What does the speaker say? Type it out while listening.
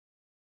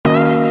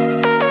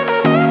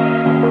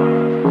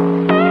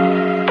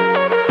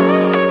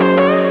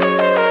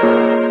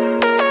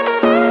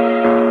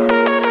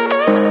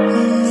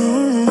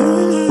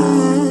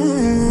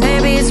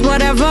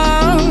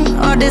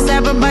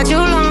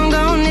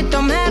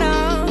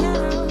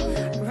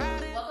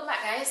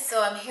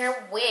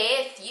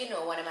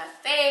know, one of my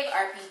fave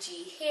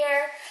RPG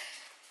hair.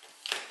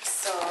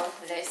 So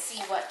let's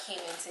see what came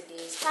in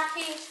today's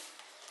package.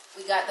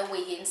 We got the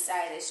wig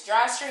inside this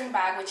drawstring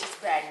bag, which is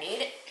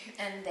branded.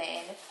 And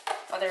then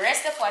for the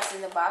rest of what's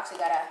in the box, we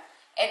got a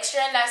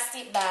extra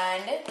elastic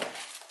band,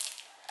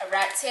 a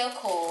rat tail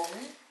comb,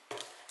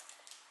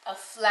 a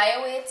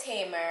flyaway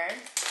tamer,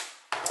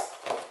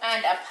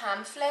 and a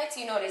pamphlet.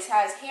 You know, this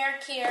has hair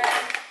care,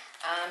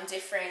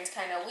 different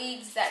kind of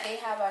wigs that they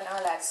have and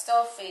all that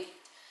stuff. It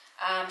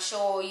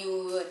show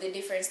you the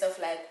different stuff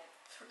like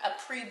a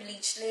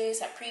pre-bleached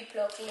lace, a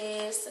pre-pluck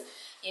lace,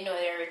 you know,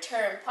 their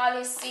return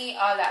policy,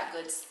 all that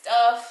good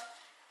stuff.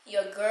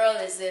 Your girl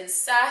is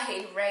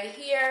inside right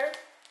here.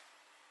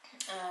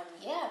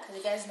 Yeah, because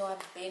you guys know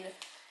I've been,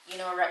 you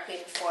know,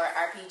 repping for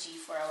RPG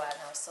for a while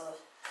now. So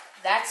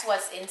that's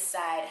what's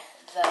inside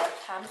the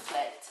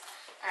pamphlet.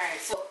 Alright,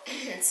 so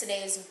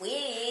today's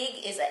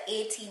wig is an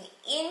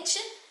 18-inch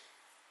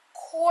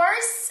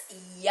coarse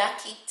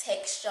Yaki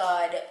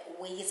textured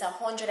wig. It's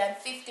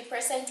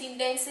 150% in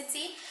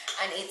density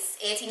and it's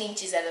 18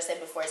 inches, as I said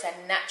before. It's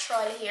a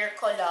natural hair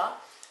color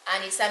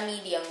and it's a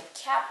medium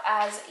cap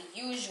as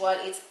usual.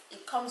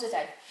 It comes with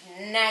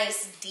a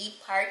nice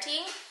deep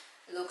parting.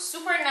 Looks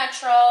super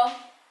natural.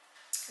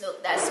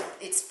 Look,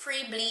 it's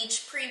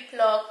pre-bleached,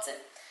 pre-plucked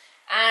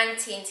and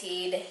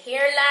tinted.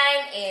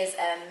 Hairline is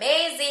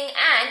amazing,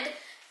 and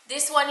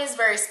this one is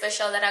very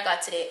special that I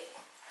got today.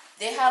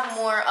 They have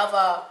more of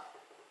a,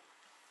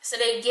 so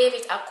they gave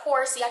it a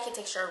coarse Yaki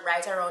texture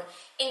right around,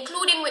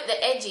 including with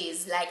the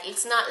edges. Like,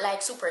 it's not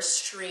like super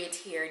straight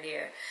here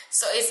there,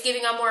 so it's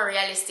giving a more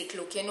realistic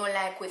look, you know,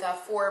 like with a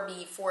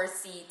 4B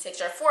 4C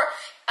texture,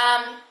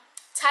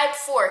 type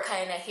 4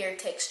 kind of hair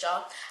texture,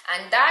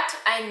 and that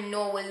I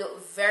know will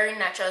look very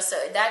natural. So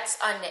that's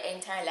on the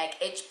entire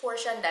like edge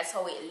portion. That's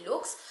how it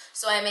looks.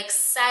 So I'm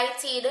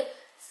excited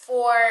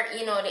for,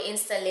 you know, the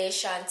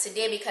installation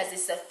today because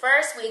it's the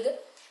first wig.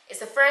 It's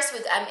the first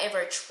wig I'm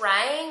ever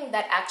trying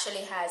that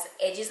actually has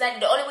edges.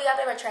 Like, the only wig I've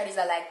ever tried is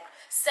a like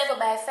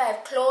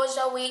 7x5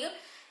 closure wig,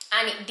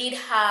 and it did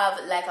have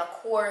like a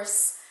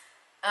coarse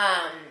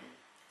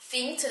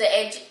thing to the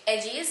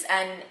edges,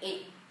 and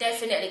it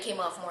definitely came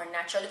off more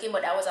natural looking,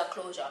 but that was a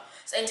closure.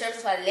 So in terms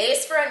of a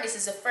lace front, this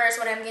is the first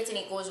one I'm getting.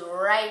 It goes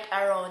right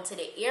around to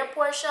the ear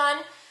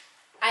portion.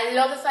 I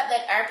love the fact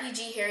that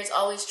RPG Hair is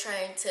always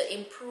trying to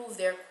improve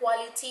their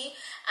quality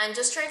and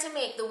just trying to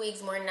make the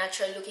wigs more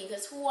natural looking,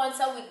 because who wants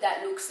a wig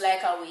that looks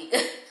like a wig?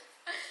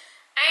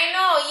 I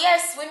know,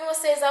 yes, we know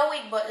says a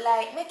wig, but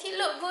like, make it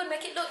look good,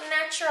 make it look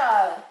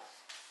natural.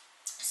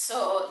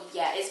 So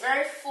yeah, it's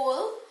very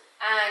full.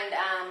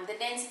 And the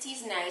density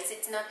is nice.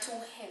 It's not too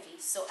heavy,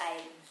 so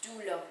I do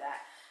love that.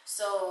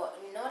 So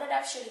now that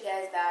I've showed you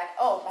guys that,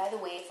 oh, by the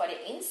way, for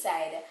the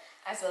inside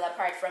as well,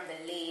 apart from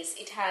the lace,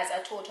 it has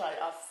a total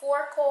of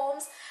 4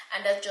 combs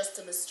and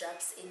adjustable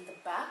straps in the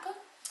back.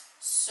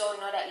 So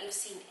now that you've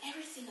seen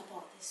everything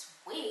about this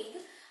wig,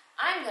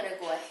 I'm gonna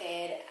go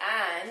ahead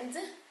and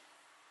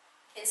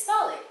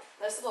install it.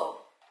 Let's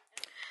go.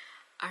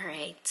 All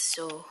right,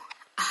 so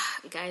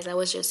guys, I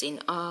was just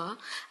in awe.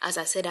 As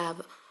I said,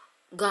 I've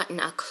gotten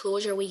a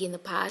closure wig in the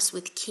past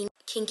with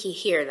kinky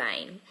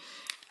hairline,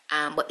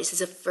 but this is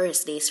the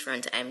first lace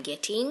front I'm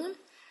getting,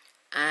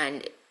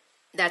 and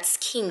that's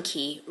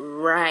kinky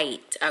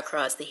right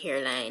across the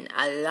hairline,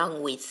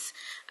 along with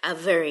a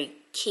very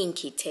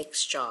kinky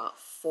texture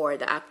for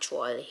the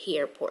actual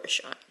hair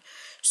portion.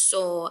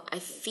 So I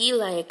feel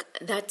like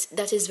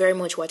that is very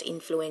much what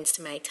influenced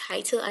my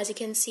title. As you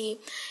can see,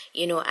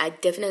 you know, I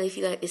definitely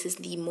feel like this is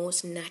the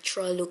most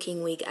natural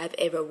looking wig I've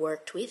ever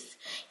worked with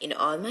in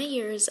all my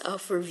years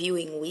of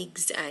reviewing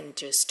wigs and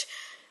just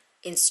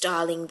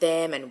installing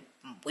them and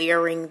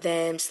wearing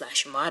them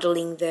 /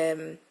 modeling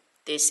them.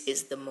 This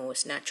is the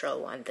most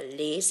natural one. The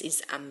lace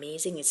is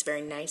amazing. It's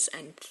very nice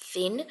and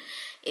thin.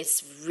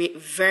 It's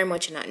very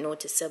much not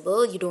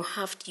noticeable. You don't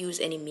have to use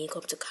any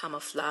makeup to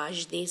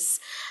camouflage this.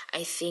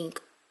 I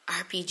think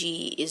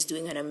RPG is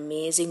doing an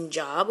amazing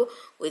job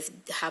with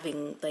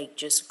having like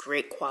just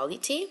great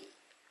quality.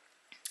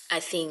 I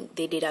think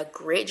they did a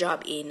great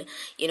job in,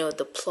 you know,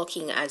 the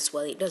plucking as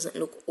well. It doesn't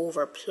look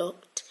over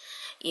plucked.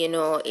 You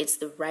know, it's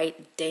the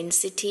right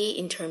density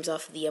in terms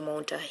of the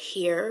amount of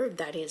hair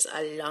that is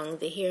along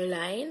the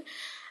hairline,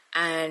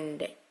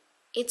 and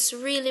it's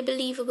really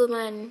believable,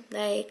 man.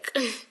 Like,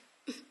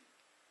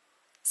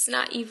 it's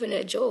not even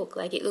a joke.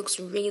 Like, it looks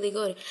really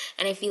good,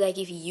 and I feel like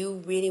if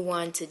you really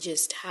want to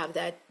just have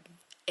that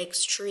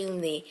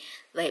extremely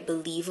like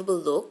believable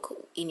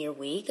look in your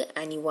wig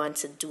and you want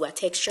to do a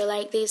texture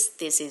like this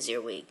is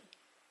your wig.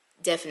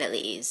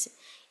 Definitely is.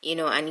 You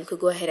know, and you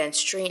could go ahead and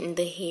straighten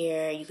the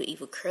hair. You could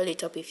even curl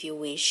it up if you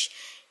wish.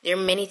 There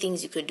are many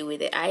things you could do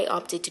with it. I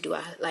opted to do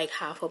a like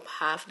half up,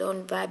 half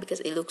down vibe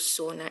because it looks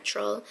so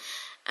natural.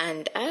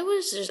 And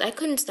I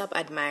couldn't stop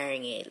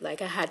admiring it.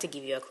 Like, I had to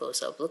give you a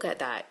close up. Look at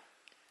that.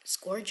 It's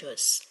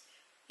gorgeous.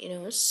 You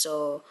know,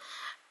 so,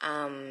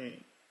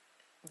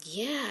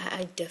 yeah,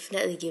 I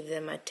definitely give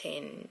them a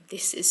 10.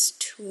 This is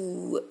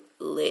too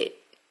lit.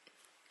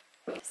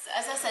 So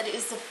as I said,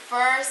 it's the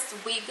first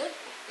wig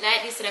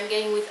like this that I'm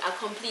getting with a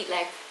complete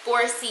like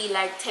 4C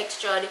like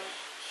textured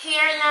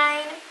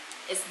hairline.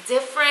 It's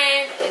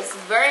different, it's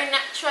very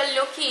natural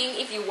looking.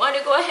 If you want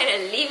to go ahead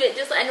and leave it,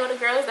 just I know the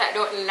girls that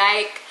don't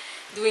like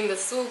doing the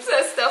swoops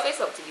and stuff,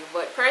 it's up to you.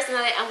 But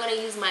personally, I'm gonna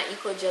use my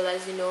𝐒𝐤𝐢,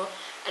 as you know,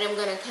 and I'm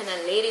gonna kind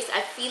of lay this.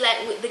 I feel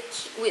like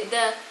with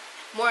the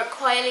more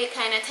coily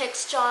kind of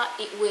texture,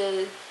 it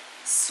will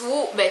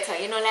swoop better,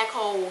 you know, like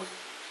how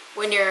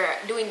when they're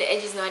doing the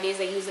edges nowadays,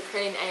 they use the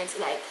curling iron to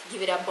like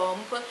give it a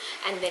bump,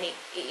 and then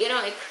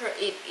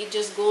it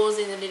just goes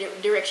in the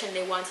direction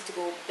they want it to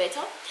go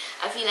better.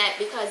 I feel like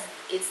because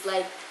it's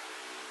like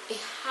it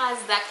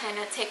has that kind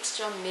of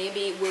texture,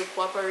 maybe it will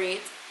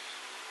cooperate.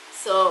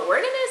 So we're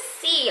gonna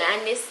see.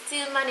 And they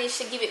still managed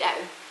to give it that,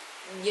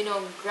 you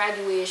know,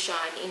 graduation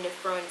in the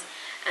front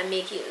and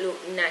make it look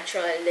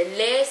natural. The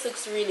lace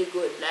looks really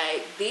good.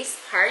 Like this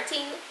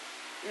parting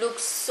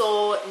looks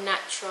so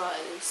natural.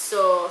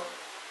 So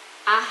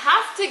I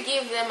have to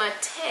give them a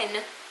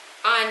 10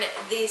 on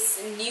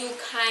this new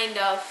kind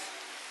of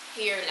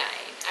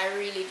hairline. I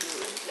really do.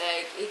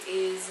 Like, it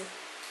is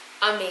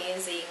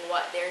amazing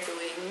what they're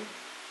doing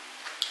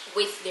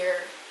with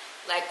their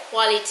like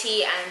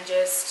quality and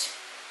just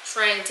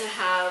trying to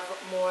have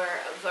more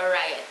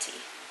variety.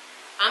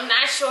 I'm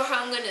not sure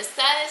how I'm gonna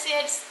style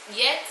it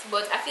yet,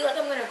 but I feel like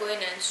I'm gonna go in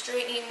and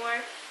straighten it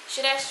more.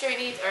 Should I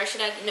straighten it or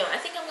should I? No, I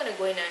think I'm gonna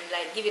go in and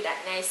like give it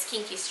that nice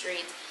kinky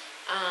straight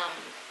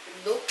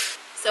look.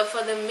 So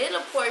for the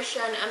middle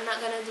portion, I'm not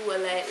gonna do a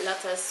like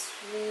lot of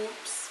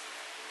swoops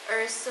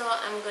or so.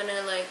 I'm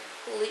gonna like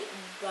pull it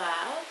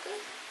back.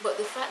 But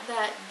the fact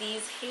that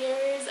these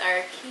hairs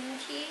are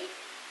kinky,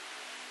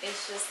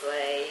 it's just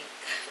like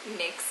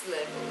next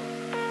level.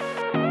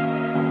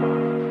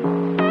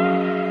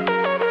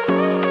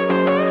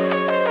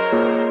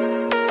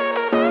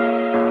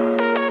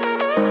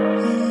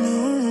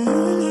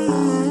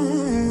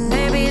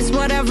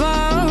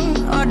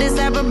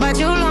 But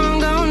you long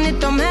gone, it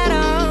don't matter.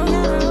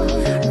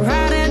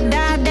 Ride or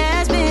die,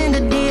 that's been the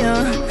deal.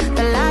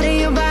 The light of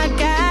your back,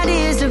 I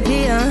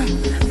disappear.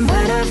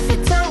 But if you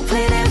don't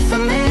play that for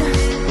me,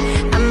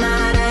 I'm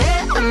out of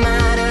it, I'm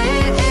out of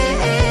it.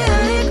 I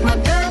lick my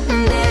gun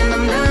and then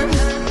I'm done.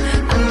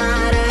 I'm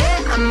out of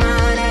it, I'm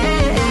out of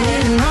it.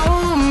 And no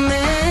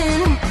man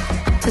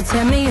to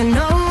tell me you're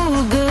no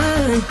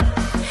good.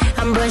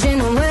 I'm brushing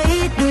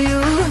away to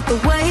you, the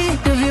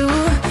weight of you,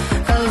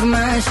 of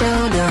my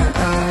shoulder.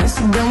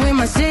 Done with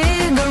my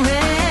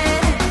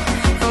cigarette,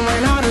 and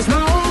when all the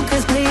smoke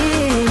is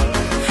clear,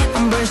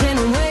 I'm brushing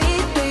away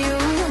to you,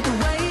 the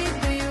way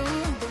to you.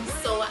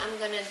 So what I'm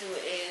gonna do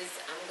is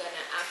I'm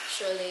gonna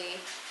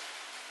actually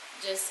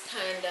just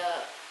kind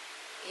of,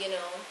 you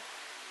know,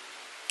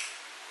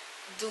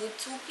 do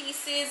 2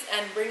 pieces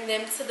and bring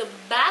them to the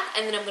back,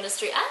 and then I'm gonna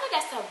straighten. Oh,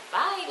 that's a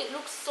vibe. It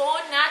looks so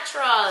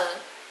natural,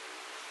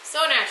 so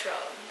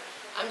natural.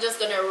 I'm just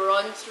gonna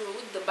run through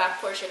the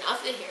back portion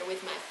of the hair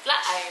with my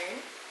flat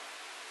iron.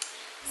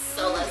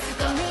 So let's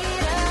go.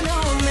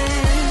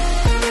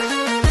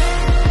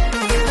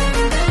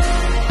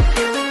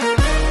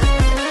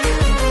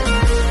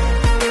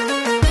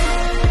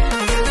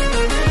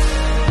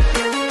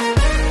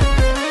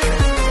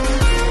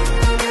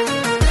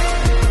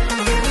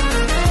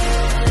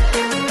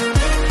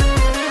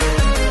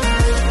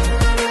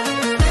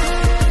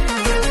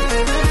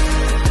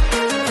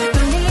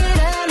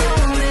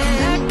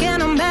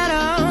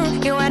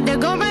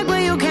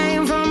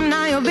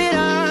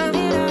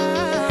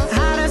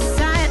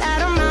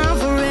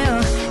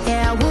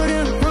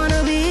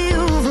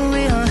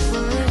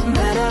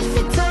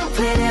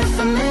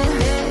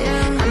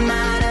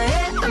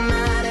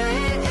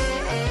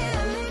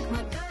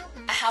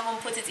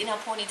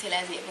 Ponytail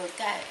as it, but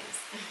guys,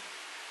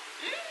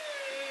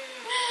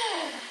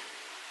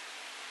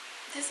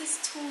 this is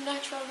too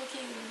natural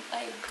looking.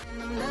 Like,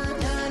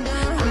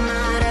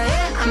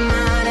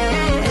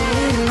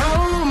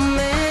 no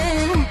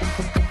man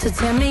to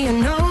tell me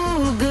you're no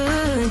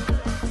good.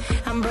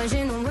 I'm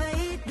brushing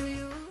away to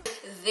you.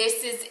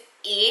 This is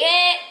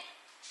it.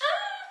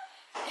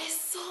 It's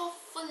so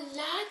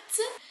flat.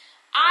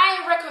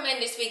 I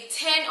recommend this wig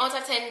 10 out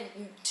of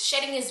 10.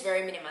 Shedding is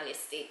very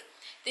minimalistic.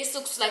 This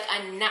looks like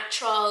a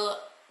natural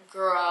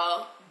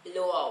girl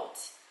blowout.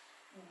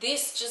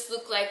 This just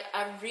looked like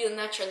a real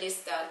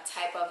naturalist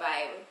type of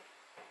vibe.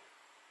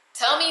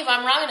 Tell me if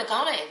I'm wrong in the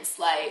comments.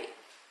 Like,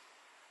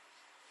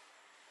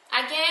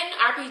 again,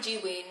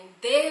 RPG wig,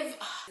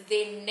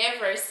 they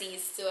never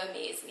cease to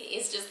amaze me.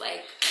 It's just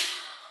like,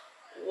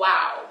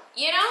 wow.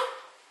 You know,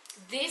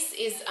 this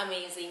is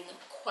amazing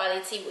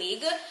quality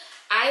wig.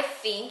 I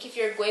think if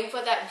you're going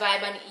for that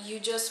vibe and you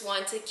just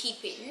want to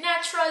keep it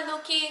natural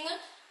looking,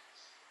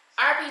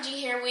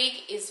 RPGHair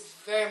wig is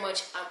very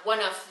much one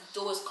of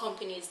those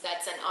companies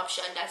that's an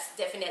option that's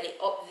definitely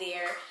up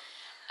there,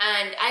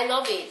 and I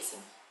love it.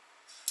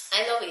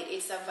 I love it.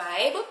 It's a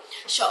vibe.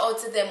 Shout out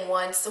to them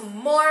once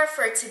more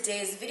for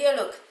today's video.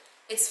 Look,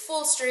 it's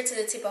full straight to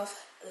the tip of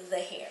the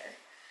hair.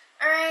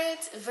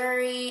 Alright,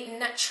 very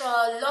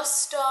natural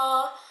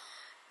luster,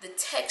 The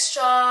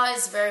texture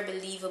is very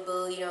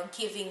believable, you know,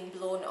 giving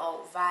blown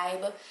out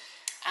vibe,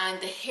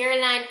 and the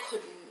hairline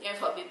could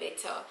never be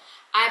better.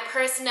 I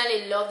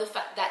personally love the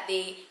fact that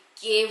they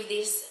gave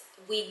this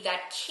wig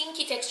that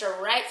kinky texture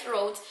right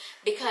throughout,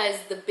 because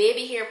the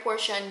baby hair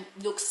portion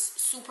looks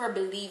super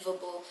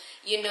believable.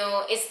 You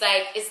know, it's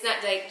like, it's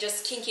not like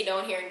just kinky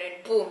down here and then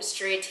boom,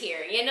 straight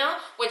here, you know,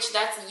 which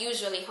that's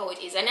usually how it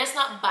is, and that's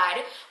not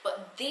bad,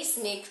 but this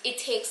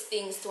takes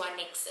things to a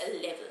next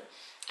level,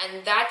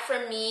 and that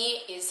for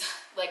me is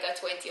like a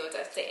 20 out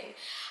of 10.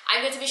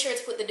 I'm going to be sure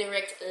to put the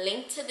direct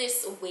link to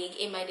this wig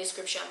in my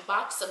description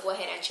box, so go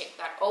ahead and check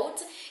that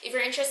out if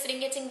you're interested in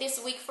getting this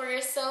wig for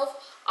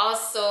yourself.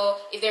 Also,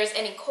 if there's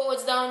any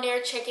codes down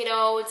there, check it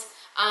out.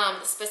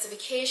 The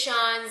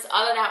specifications,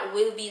 all of that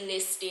will be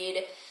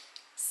listed.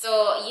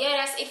 So yeah,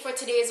 that's it for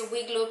today's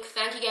wig look.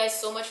 Thank you guys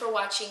so much for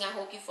watching. I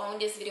hope you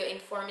found this video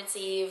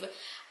informative.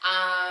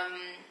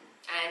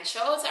 And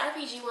shout out to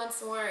RPG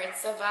once more.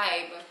 It's a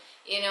vibe,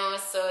 you know.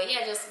 So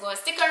yeah, just go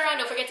stick around.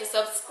 Don't forget to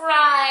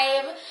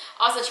subscribe.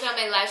 Also check out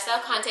my lifestyle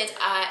content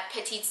at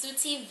PETITE-SUE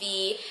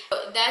TV.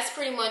 That's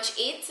pretty much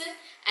it,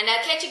 and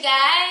I'll catch you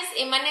guys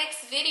in my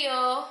next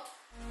video.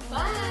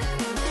 Bye.